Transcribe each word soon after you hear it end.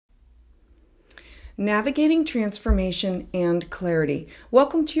Navigating Transformation and Clarity.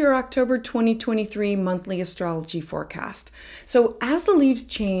 Welcome to your October 2023 monthly astrology forecast. So as the leaves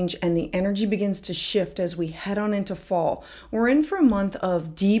change and the energy begins to shift as we head on into fall, we're in for a month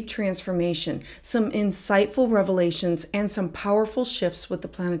of deep transformation, some insightful revelations, and some powerful shifts with the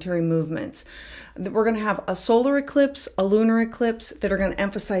planetary movements. We're going to have a solar eclipse, a lunar eclipse that are going to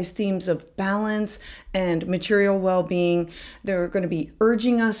emphasize themes of balance and material well-being. They're going to be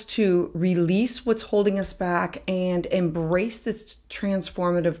urging us to release what's holding us back and embrace this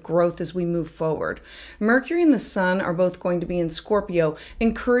transformative growth as we move forward. Mercury and the Sun are both going to be in Scorpio,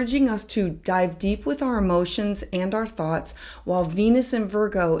 encouraging us to dive deep with our emotions and our thoughts, while Venus in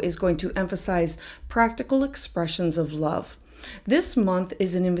Virgo is going to emphasize practical expressions of love. This month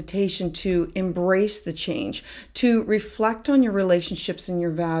is an invitation to embrace the change, to reflect on your relationships and your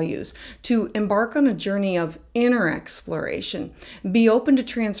values, to embark on a journey of inner exploration. Be open to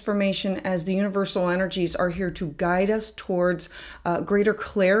transformation as the universal energies are here to guide us towards greater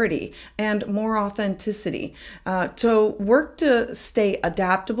clarity and more authenticity. To work to stay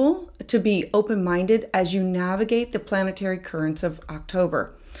adaptable, to be open-minded as you navigate the planetary currents of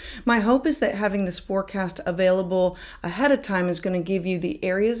October. My hope is that having this forecast available ahead of time is going to give you the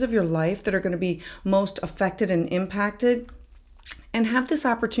areas of your life that are going to be most affected and impacted, and have this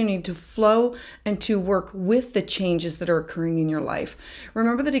opportunity to flow and to work with the changes that are occurring in your life.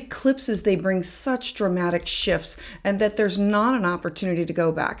 Remember that eclipses, they bring such dramatic shifts, and that there's not an opportunity to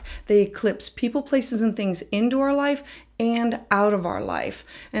go back. They eclipse people, places, and things into our life and out of our life.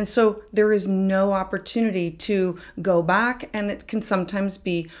 And so there is no opportunity to go back, and it can sometimes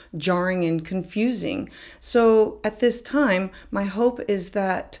be jarring and confusing. So at this time, my hope is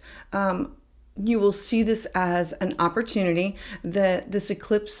that you will see this as an opportunity, that this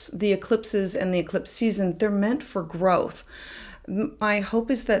eclipse, the eclipses and the eclipse season, they're meant for growth. My hope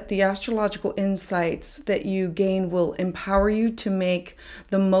is that the astrological insights that you gain will empower you to make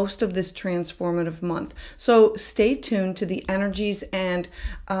the most of this transformative month. So stay tuned to the energies and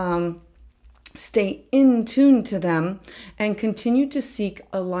stay in tune to them, and continue to seek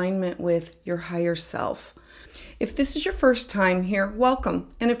alignment with your higher self. If this is your first time here,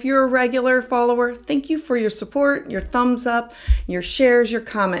 welcome. And if you're a regular follower, thank you for your support, your thumbs up, your shares, your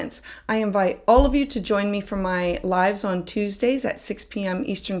comments. I invite all of you to join me for my lives on Tuesdays at 6 p.m.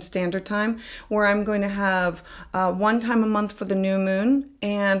 Eastern Standard Time, where I'm going to have one time a month for the new moon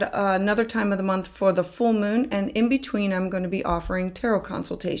and another time of the month for the full moon. And in between, I'm going to be offering tarot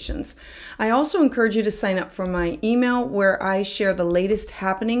consultations. I also encourage you to sign up for my email, where I share the latest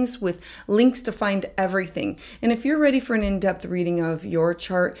happenings with links to find everything. And if you're ready for an in-depth reading of your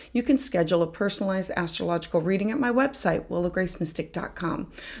chart, you can schedule a personalized astrological reading at my website,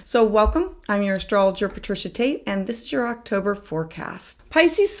 willowgracemystic.com. So welcome. I'm your astrologer, Patricia Tate, and this is your October forecast.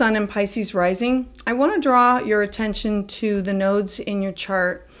 Pisces Sun and Pisces Rising, I want to draw your attention to the nodes in your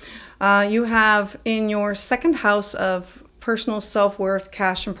chart. You have in your second house of personal self-worth,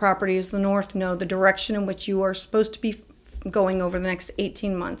 cash, and property is the North Node, the direction in which you are supposed to be going over the next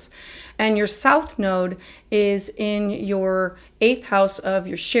 18 months. And your South Node is in your 8th house of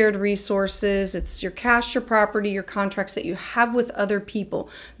your shared resources. It's your cash, your property, your contracts that you have with other people.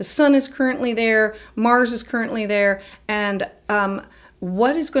 The Sun is currently there, Mars is currently there, and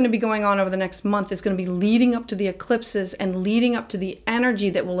what is going to be going on over the next month is going to be leading up to the eclipses and leading up to the energy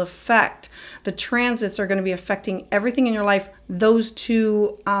that will affect the transits are going to be affecting everything in your life. Those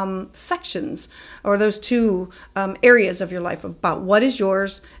two sections, or those two areas of your life, about what is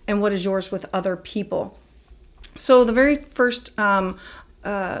yours and what is yours with other people. So the very first date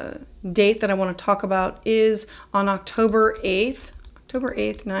that I want to talk about is on October 8th,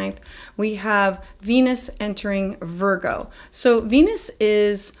 9th, we have Venus entering Virgo. So Venus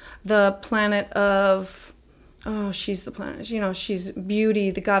is the planet of, she's the planet, she's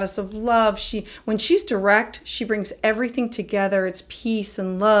beauty, the goddess of love. When she's direct, she brings everything together. It's peace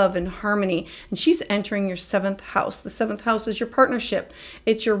and love and harmony. And she's entering your 7th house. The 7th house is your partnership.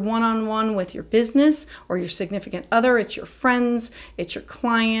 It's your one-on-one with your business or your significant other. It's your friends. It's your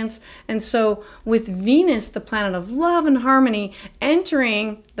clients. And so with Venus, the planet of love and harmony,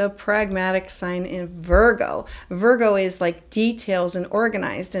 entering the pragmatic sign in Virgo. Virgo is like details and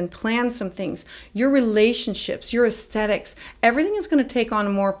organized and plan some things. Your relationships, your aesthetics, everything is going to take on a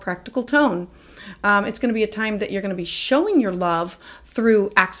more practical tone. It's going to be a time that you're going to be showing your love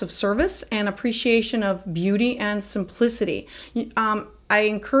through acts of service and appreciation of beauty and simplicity. I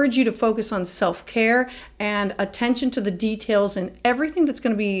encourage you to focus on self-care and attention to the details and everything that's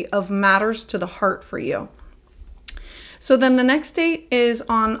going to be of matters to the heart for you. So then the next date is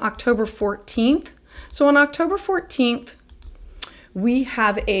on October 14th. So on October 14th, we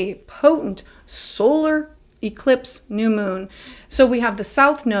have a potent solar eclipse new moon. So we have the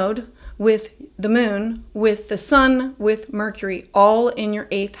south node with the moon, with the sun, with Mercury, all in your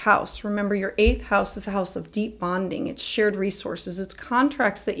 8th house. Remember, your 8th house is the house of deep bonding. It's shared resources. It's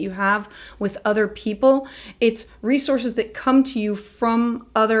contracts that you have with other people. It's resources that come to you from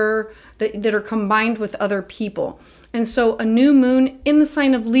other, that are combined with other people. And so a new moon in the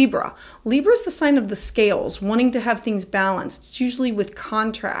sign of Libra. Libra is the sign of the scales, wanting to have things balanced. It's usually with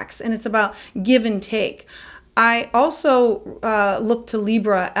contracts, and it's about give and take. I also look to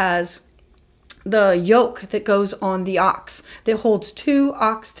Libra as the yoke that goes on the ox, that holds 2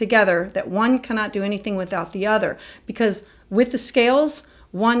 ox together, that one cannot do anything without the other. Because with the scales,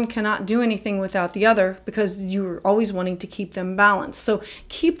 one cannot do anything without the other, because you're always wanting to keep them balanced. So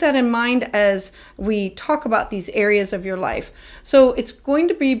keep that in mind as we talk about these areas of your life. So it's going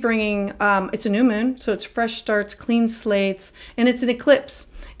to be bringing, it's a new moon, so it's fresh starts, clean slates, and it's an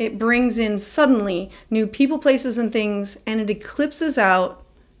eclipse. It brings in suddenly new people, places, and things, and it eclipses out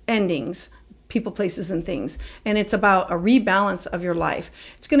endings, people, places, and things. And it's about a rebalance of your life.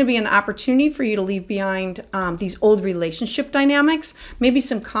 It's going to be an opportunity for you to leave behind these old relationship dynamics. Maybe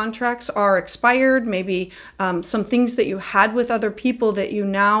some contracts are expired. Maybe some things that you had with other people that you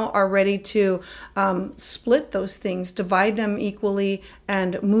now are ready to split those things, divide them equally,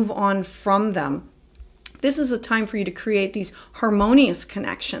 and move on from them. This is a time for you to create these harmonious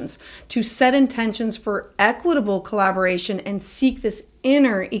connections, to set intentions for equitable collaboration and seek this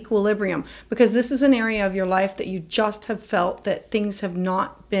inner equilibrium, because this is an area of your life that you just have felt that things have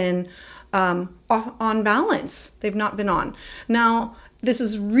not been on balance. They've not been on. Now, this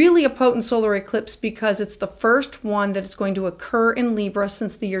is really a potent solar eclipse because it's the first one that is going to occur in Libra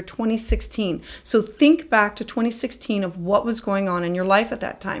since the year 2016. So think back to 2016 of what was going on in your life at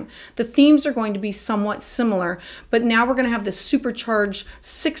that time. The themes are going to be somewhat similar, but now we're going to have this supercharged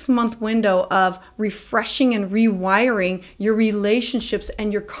 6-month window of refreshing and rewiring your relationships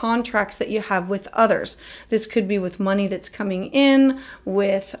and your contracts that you have with others. This could be with money that's coming in,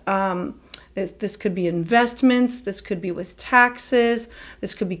 with this could be investments, this could be with taxes,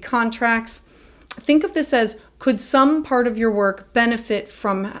 this could be contracts. Think of this as, could some part of your work benefit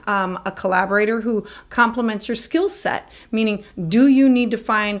from a collaborator who complements your skill set? Meaning, do you need to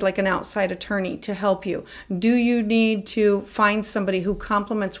find like an outside attorney to help you? Do you need to find somebody who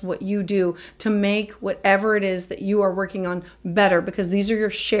complements what you do to make whatever it is that you are working on better? Because these are your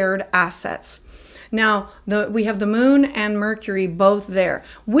shared assets. Now, we have the moon and Mercury both there.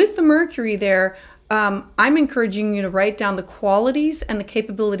 With the Mercury there, I'm encouraging you to write down the qualities and the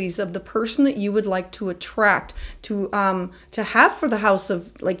capabilities of the person that you would like to attract, to have for the house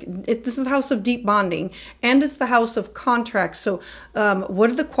of, this is the house of deep bonding, and it's the house of contracts. So what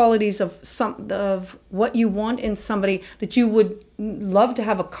are the qualities of what you want in somebody that you would love to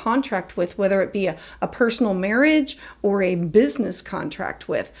have a contract with, whether it be a personal marriage or a business contract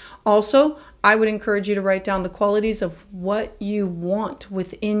with? Also, I would encourage you to write down the qualities of what you want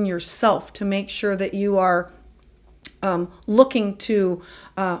within yourself to make sure that you are looking to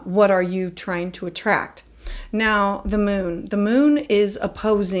what are you trying to attract. Now, the moon. The moon is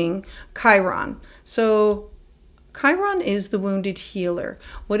opposing Chiron. So Chiron is the wounded healer.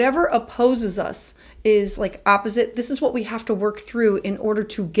 Whatever opposes us is like opposite. This is what we have to work through in order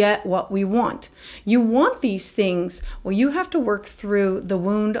to get what we want. You want these things. Well, you have to work through the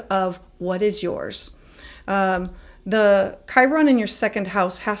wound of what is yours. The Chiron in your 2nd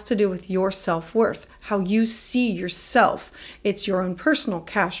house has to do with your self-worth, how you see yourself. It's your own personal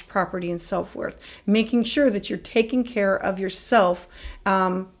cash, property, and self-worth. Making sure that you're taking care of yourself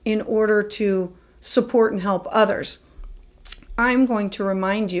in order to support and help others. I'm going to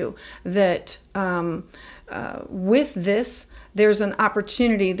remind you that with this, there's an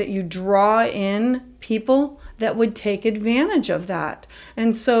opportunity that you draw in people that would take advantage of that.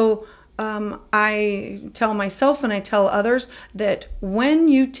 And so I tell myself and I tell others that when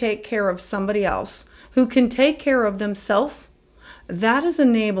you take care of somebody else who can take care of themselves, that is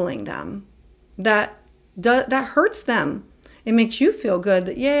enabling them. That hurts them. It makes you feel good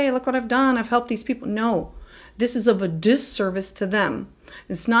that, yay, look what I've done. I've helped these people. No, this is of a disservice to them.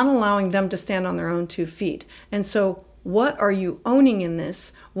 It's not allowing them to stand on their own 2 feet. And so what are you owning in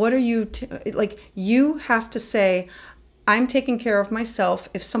this? What are you, you have to say, I'm taking care of myself.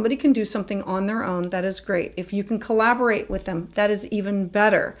 If somebody can do something on their own, that is great. If you can collaborate with them, that is even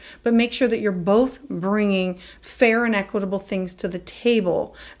better. But make sure that you're both bringing fair and equitable things to the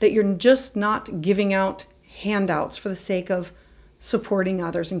table, that you're just not giving out handouts for the sake of supporting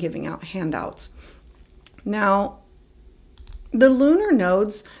others and giving out handouts. Now, the lunar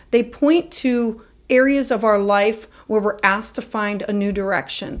nodes, they point to areas of our life where we're asked to find a new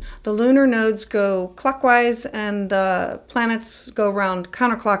direction. The lunar nodes go clockwise and the planets go around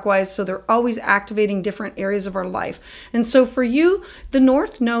counterclockwise, so they're always activating different areas of our life. And so for you, the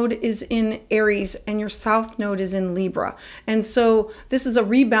North Node is in Aries and your South Node is in Libra. And so this is a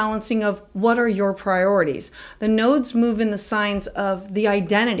rebalancing of what are your priorities. The nodes move in the signs of the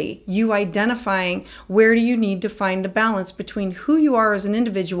identity, you identifying where do you need to find the balance between who you are as an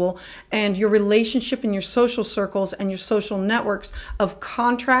individual and your relationship in your social circles and your social networks of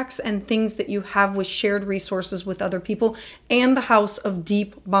contracts and things that you have with shared resources with other people, and the house of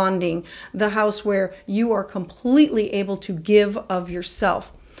deep bonding, the house where you are completely able to give of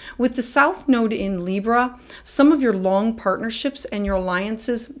yourself. With the South Node in Libra, some of your long partnerships and your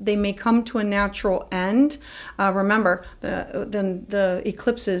alliances, they may come to a natural end. Remember, the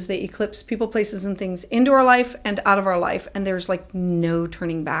eclipses, they eclipse people, places, and things into our life and out of our life, and there's like no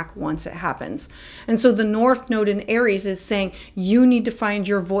turning back once it happens. And so the North Node in Aries is saying you need to find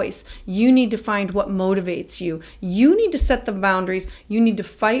your voice. You need to find what motivates you. You need to set the boundaries. You need to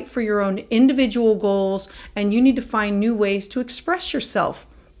fight for your own individual goals, and you need to find new ways to express yourself.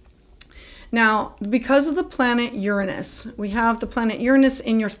 Now, because of the planet Uranus, we have the planet Uranus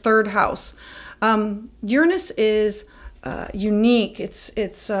in your third house. Uranus is unique. It's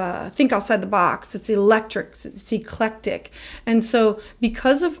think outside the box. It's electric. It's eclectic. And so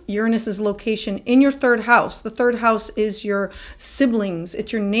because of Uranus's location in your third house, the third house is your siblings,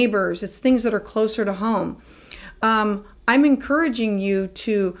 it's your neighbors, it's things that are closer to home. I'm encouraging you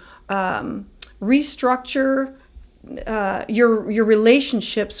to restructure your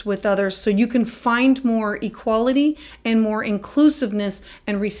relationships with others so you can find more equality and more inclusiveness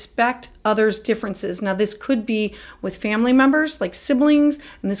and respect others' differences. Now, this could be with family members like siblings,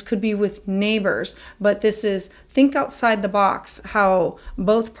 and this could be with neighbors, but this is think outside the box, how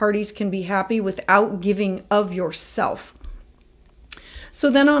both parties can be happy without giving of yourself.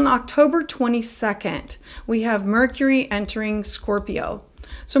 So then on October 22nd, we have Mercury entering Scorpio.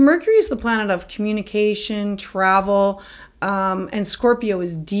 So Mercury is the planet of communication, travel, and Scorpio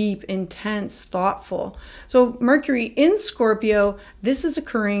is deep, intense, thoughtful. So Mercury in Scorpio, this is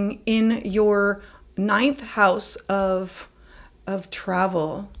occurring in your ninth house of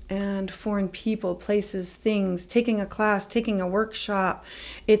travel and foreign people, places, things, taking a class, taking a workshop.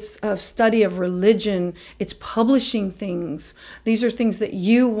 It's a study of religion. It's publishing things. These are things that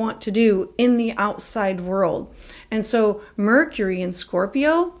you want to do in the outside world. And so Mercury in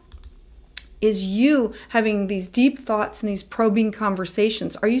Scorpio is you having these deep thoughts and these probing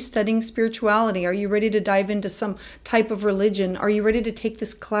conversations. Are you studying spirituality? Are you ready to dive into some type of religion? Are you ready to take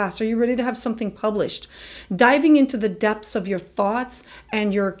this class? Are you ready to have something published? Diving into the depths of your thoughts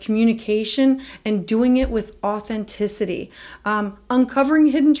and your communication and doing it with authenticity.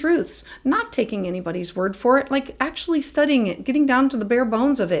 Uncovering hidden truths, not taking anybody's word for it, like actually studying it, getting down to the bare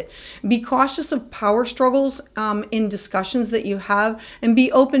bones of it. Be cautious of power struggles in discussions that you have, and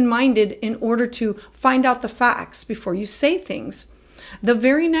be open-minded in order to find out the facts before you say things. The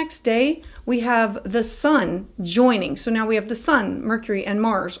very next day, we have the sun joining. So now we have the sun, Mercury, and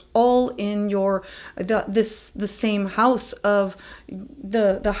Mars all in the same house of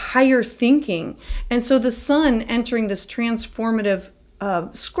the higher thinking. And so the sun entering this transformative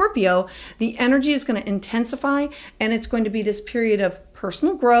Scorpio, the energy is going to intensify, and it's going to be this period of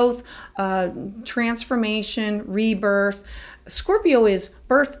personal growth, transformation, rebirth. Scorpio is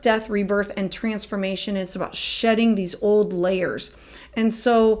birth, death, rebirth, and transformation. It's about shedding these old layers. And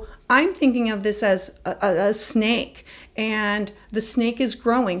so I'm thinking of this as a snake, and the snake is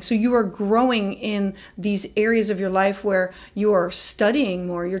growing. So you are growing in these areas of your life where you are studying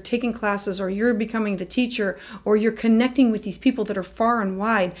more, you're taking classes, or you're becoming the teacher, or you're connecting with these people that are far and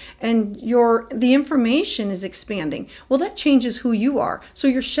wide, and the information is expanding. Well, that changes who you are. So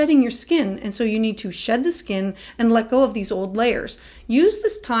you're shedding your skin, and so you need to shed the skin and let go of these old layers. Use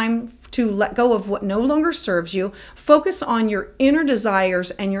this time to let go of what no longer serves you. Focus on your inner desires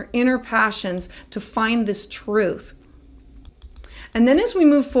and your inner passions to find this truth. And then as we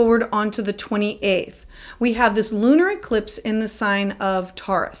move forward onto the 28th, we have this lunar eclipse in the sign of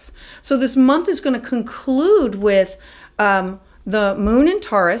Taurus. So this month is going to conclude with the moon in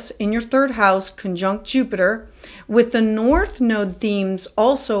Taurus in your third house, conjunct Jupiter, with the North Node themes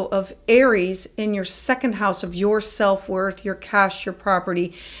also of Aries in your second house of your self-worth, your cash, your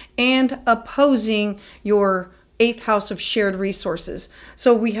property, and opposing your eighth house of shared resources.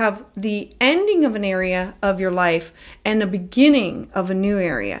 So we have the ending of an area of your life and the beginning of a new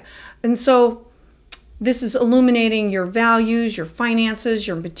area. And so This is illuminating your values, your finances,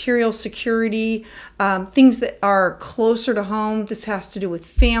 your material security, things that are closer to home. This has to do with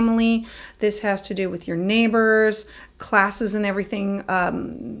family. This has to do with your neighbors, classes and everything,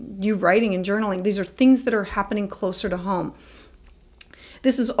 you writing and journaling. These are things that are happening closer to home.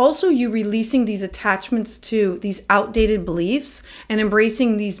 This is also you releasing these attachments to these outdated beliefs and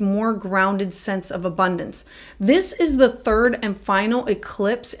embracing these more grounded sense of abundance. This is the third and final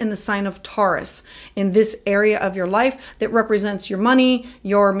eclipse in the sign of Taurus in this area of your life that represents your money,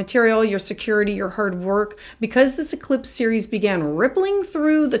 your material, your security, your hard work. Because this eclipse series began rippling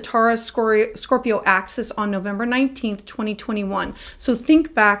through the Taurus Scorpio axis on November 19th, 2021. So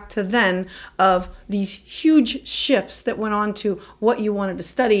think back to then of these huge shifts that went on to what you wanted to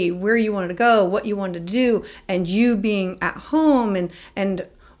study, where you wanted to go, what you wanted to do, and you being at home and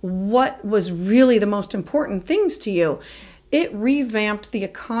what was really the most important things to you. It revamped the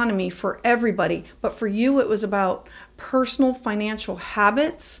economy for everybody, but for you it was about personal financial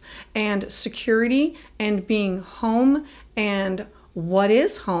habits and security and being home. And what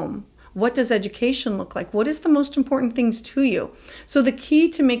is home? What does education look like? What is the most important things to you? So the key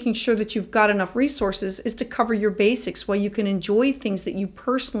to making sure that you've got enough resources is to cover your basics while you can enjoy things that you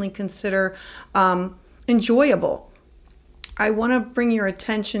personally consider enjoyable. I want to bring your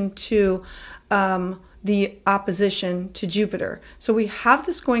attention to the opposition to Jupiter. So we have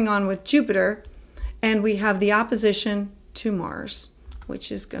this going on with Jupiter, and we have the opposition to Mars, which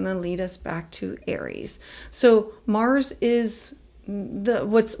is going to lead us back to Aries. So Mars is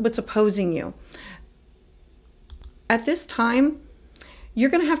what's opposing you. At this time, you're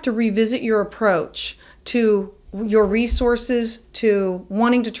going to have to revisit your approach to your resources, to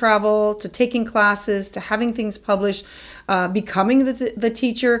wanting to travel, to taking classes, to having things published, becoming the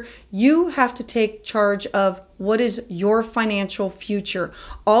teacher. You have to take charge of what is your financial future.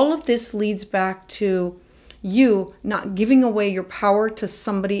 All of this leads back to you not giving away your power to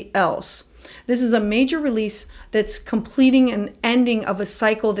somebody else. This is a major release that's completing an ending of a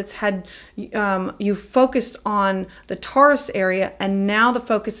cycle that's had you focused on the Taurus area, and now the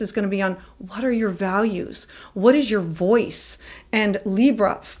focus is going to be on what are your values? What is your voice? And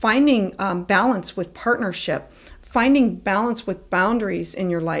Libra, finding balance with partnership, finding balance with boundaries in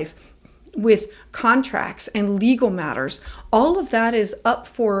your life, with contracts and legal matters. All of that is up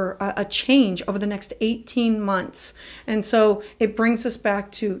for a change over the next 18 months. And so it brings us back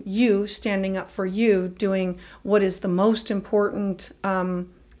to you standing up for you, doing what is the most important.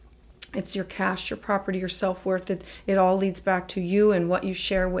 It's your cash, your property, your self-worth. It all leads back to you and what you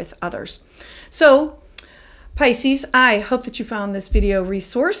share with others. So Pisces, I hope that you found this video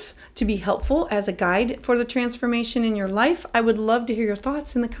resource to be helpful as a guide for the transformation in your life. I would love to hear your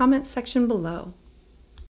thoughts in the comments section below.